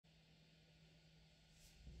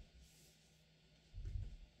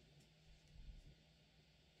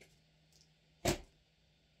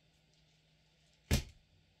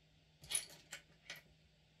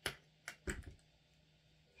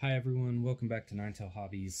Hi everyone, welcome back to Ninetale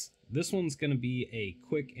Hobbies. This one's going to be a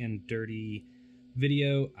quick and dirty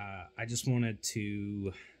video. I just wanted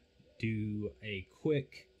to do a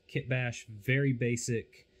quick kit bash, very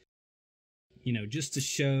basic, just to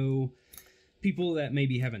show people that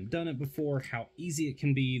maybe haven't done it before how easy it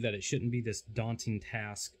can be, that it shouldn't be this daunting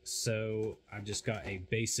task. So I've just got a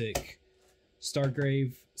basic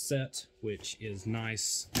Stargrave set, which is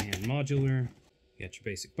nice and modular. You got your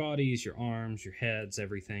basic bodies, your arms, your heads,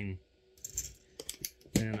 everything.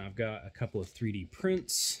 Then I've got a couple of 3D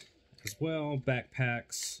prints as well,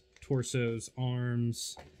 backpacks, torsos,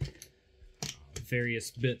 arms,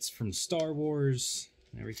 various bits from Star Wars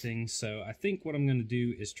and everything. So I think what I'm going to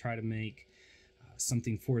do is try to make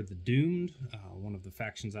something for the Doomed, one of the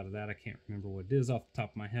factions out of that. I can't remember what it is off the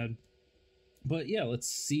top of my head. But yeah, let's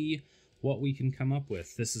see what we can come up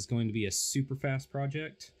with. This is going to be a super fast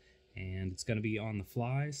project, and it's going to be on the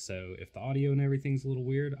fly, so if the audio and everything's a little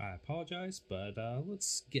weird, I apologize, but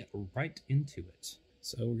let's get right into it.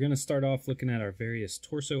 So we're going to start off looking at our various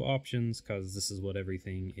torso options, because this is what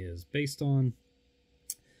everything is based on.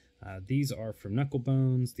 These are from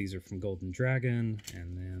Knucklebones, these are from Golden Dragon,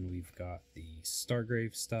 and then we've got the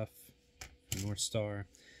Stargrave stuff from North Star.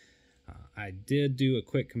 I did do a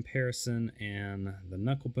quick comparison, and the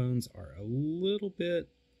Knucklebones are a little bit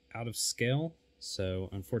out of scale. So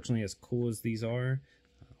unfortunately, as cool as these are,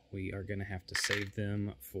 we are going to have to save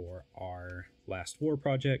them for our last war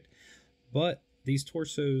project. But these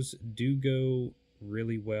torsos do go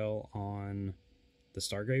really well on the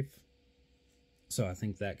Stargrave. So I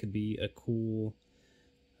think that could be a cool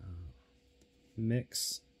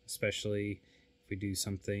mix, especially if we do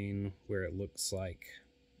something where it looks like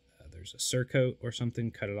there's a surcoat or something,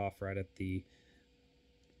 cut it off right at the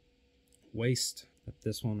waist. But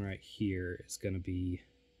this one right here is going to be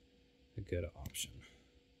a good option.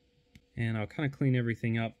 And I'll kind of clean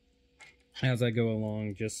everything up as I go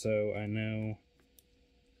along, just so I know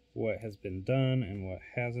what has been done and what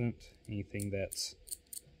hasn't. Anything that's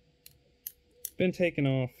been taken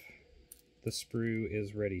off, the sprue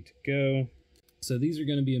is ready to go. So these are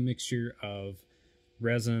going to be a mixture of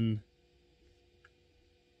resin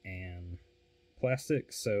and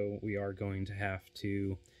plastic, so we are going to have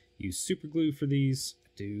to use super glue for these.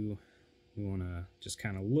 We want to just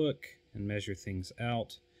kind of look and measure things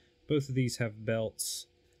out. Both of these have belts,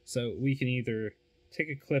 so we can either take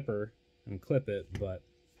a clipper and clip it, but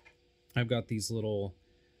I've got these little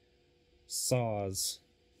saws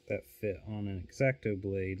that fit on an X-Acto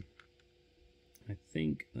blade. I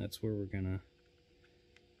think that's where we're gonna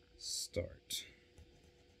start.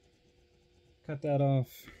 Cut that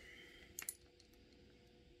off,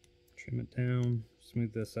 trim it down,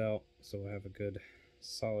 smooth this out so we'll have a good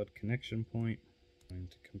solid connection point. Going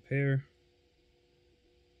to compare,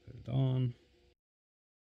 put it on,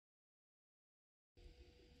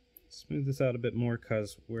 smooth this out a bit more,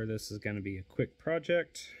 because where this is going to be a quick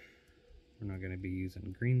project, we're not going to be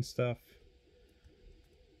using green stuff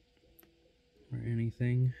or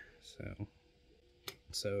anything,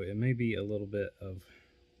 so it may be a little bit of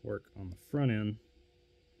work on the front end,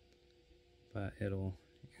 but it'll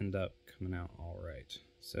end up coming out all right.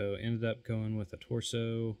 So ended up going with a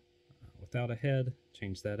torso without a head,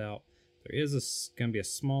 change that out. There is going to be a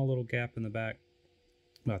small little gap in the back,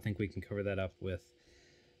 but I think we can cover that up with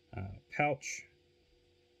pouch.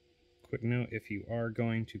 Quick note, if you are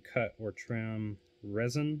going to cut or trim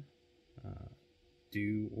resin,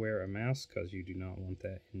 do wear a mask, because you do not want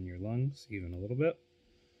that in your lungs, even a little bit.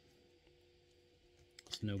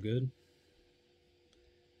 It's no good.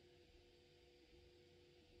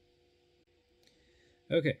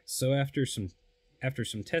 Okay, so after some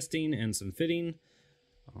testing and some fitting,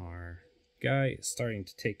 our guy is starting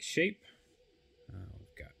to take shape.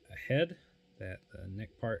 We've got a head that the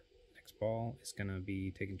next ball is going to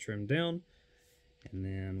be taken trimmed down. And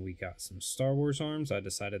then we got some Star Wars arms. I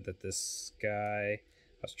decided that this guy,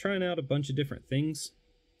 I was trying out a bunch of different things,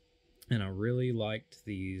 and I really liked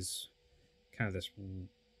these, kind of this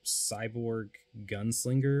cyborg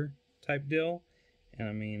gunslinger type deal. And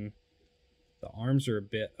I mean, the arms are a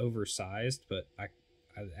bit oversized, but I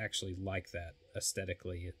actually like that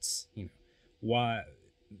aesthetically. It's, why,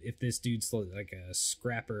 if this dude's like a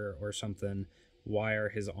scrapper or something, why are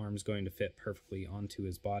his arms going to fit perfectly onto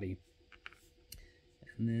his body?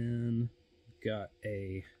 And then got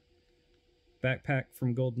a backpack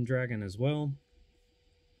from Golden Dragon as well.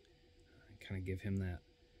 Kind of give him that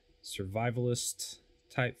survivalist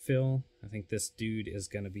type feel. I think this dude is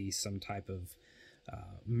going to be some type of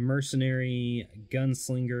mercenary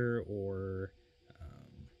gunslinger or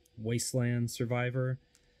wasteland survivor.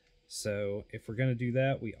 So if we're going to do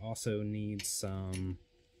that, we also need some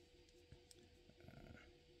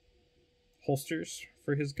holsters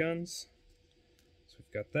for his guns. So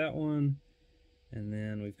we've got that one, and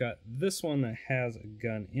then we've got this one that has a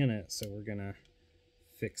gun in it, so we're gonna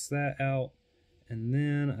fix that out. And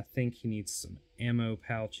then I think he needs some ammo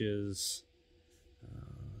pouches.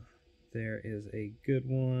 There is a good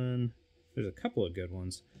one. There's a couple of good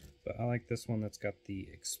ones, but I like this one that's got the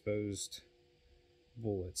exposed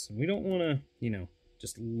bullets. And we don't want to, you know,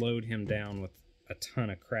 just load him down with a ton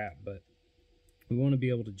of crap, but we want to be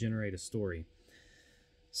able to generate a story.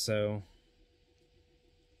 So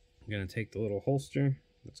I'm going to take the little holster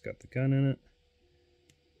that's got the gun in it.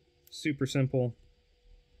 Super simple.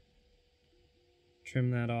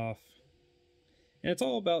 Trim that off. And it's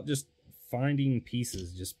all about just finding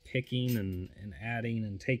pieces, just picking and adding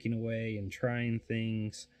and taking away and trying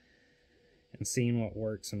things and seeing what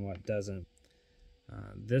works and what doesn't.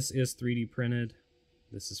 This is 3D printed.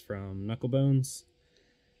 This is from Knucklebones.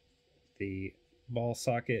 The ball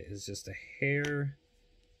socket is just a hair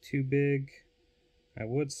too big. I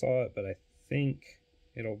would saw it, but I think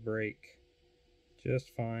it'll break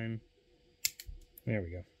just fine. There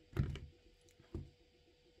we go.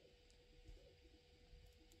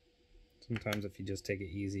 Sometimes if you just take it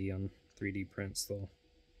easy on 3D prints, they'll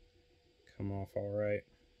come off all right.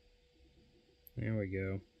 There we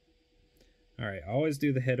go. All right, I always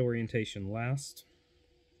do the head orientation last.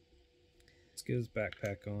 Let's get his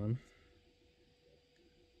backpack on.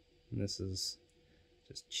 And this is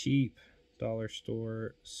just cheap dollar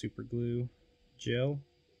store super glue gel.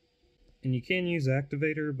 And you can use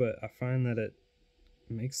activator, but I find that it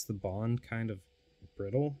makes the bond kind of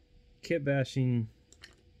brittle. Kit bashing,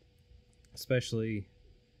 especially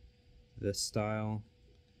this style,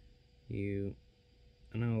 I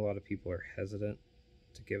know a lot of people are hesitant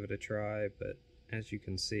to give it a try, but as you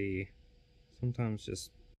can see, sometimes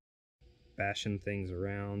just bashing things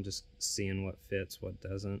around, just seeing what fits, what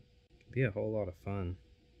doesn't, can be a whole lot of fun.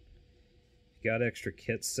 If you got extra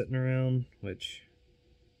kits sitting around, which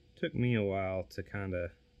took me a while to kind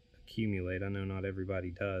of accumulate, I know not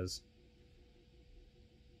everybody does.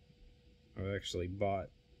 I've actually bought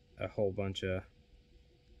a whole bunch of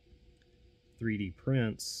 3D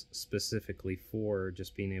prints specifically for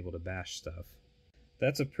just being able to bash stuff.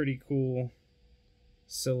 That's a pretty cool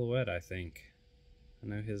silhouette, I think. I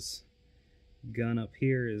know his gun up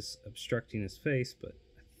here is obstructing his face, but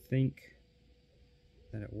I think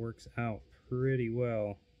that it works out pretty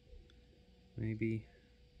well. Maybe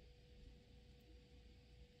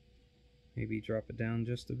drop it down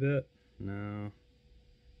just a bit. No,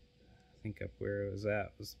 I think up where it was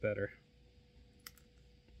at was better.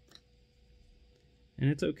 And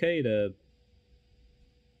it's okay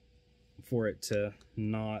for it to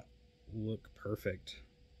not look perfect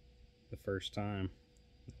the first time.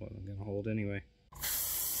 That's what I'm gonna hold anyway.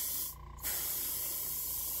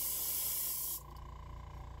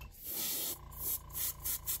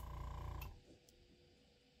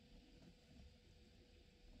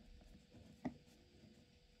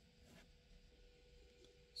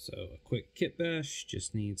 So a quick kit bash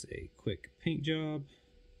just needs a quick paint job.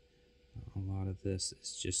 A lot of this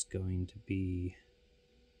is just going to be,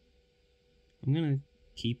 I'm going to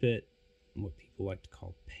keep it what people like to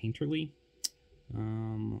call painterly.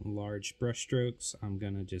 Large brush strokes. I'm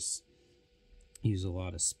going to just use a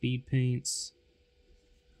lot of speed paints,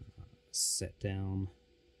 set down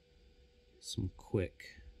some quick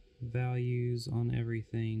values on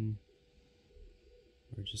everything.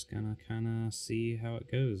 We're just going to kind of see how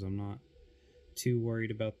it goes. I'm not too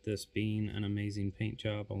worried about this being an amazing paint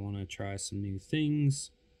job. I want to try some new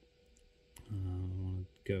things. I want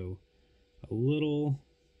to go a little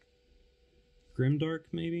grimdark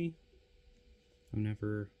maybe. I've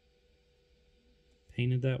never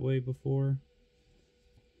painted that way before.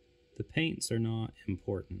 The paints are not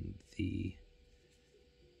important.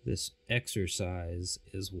 This exercise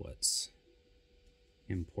is what's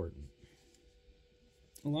important.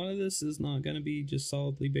 A lot of this is not going to be just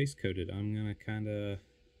solidly base coated. I'm going to kind of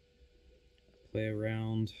play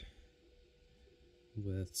around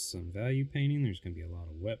with some value painting. There's going to be a lot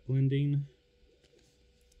of wet blending.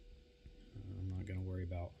 I'm not going to worry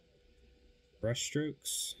about brush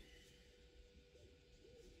strokes.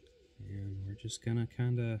 And we're just going to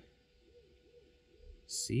kind of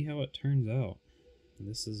see how it turns out.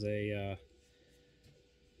 This is a...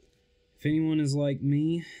 if anyone is like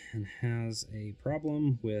me and has a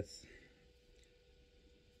problem with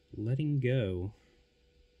letting go,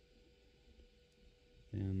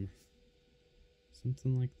 then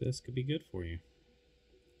something like this could be good for you.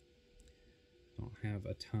 Don't have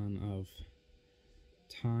a ton of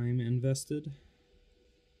time invested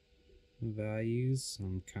in values.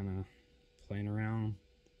 I'm kind of playing around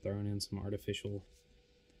throwing in some artificial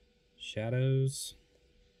shadows.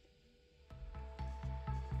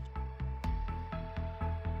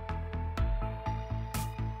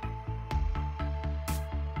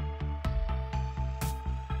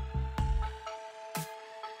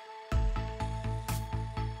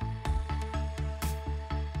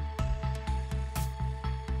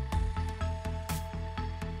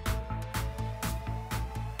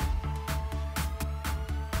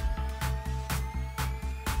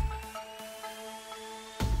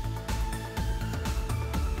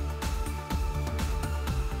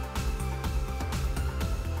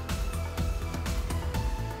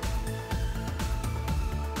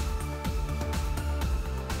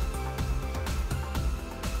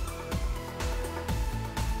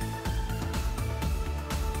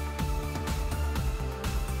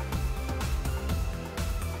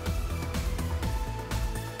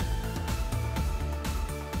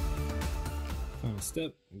 Final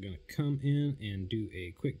step, I'm going to come in and do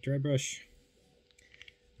a quick dry brush.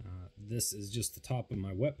 This is just the top of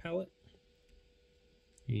my wet palette.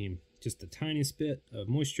 And just the tiniest bit of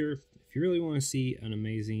moisture. If you really want to see an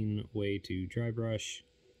amazing way to dry brush,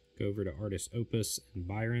 go over to Artist Opus and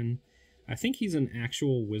Byron. I think he's an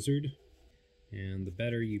actual wizard, and the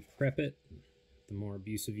better you prep it, the more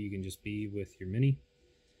abusive you can just be with your mini.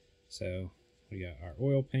 So we got our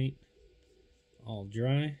oil paint all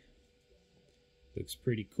dry. Looks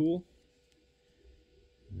pretty cool.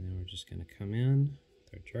 And then we're just going to come in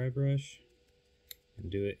with our dry brush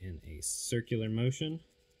and do it in a circular motion.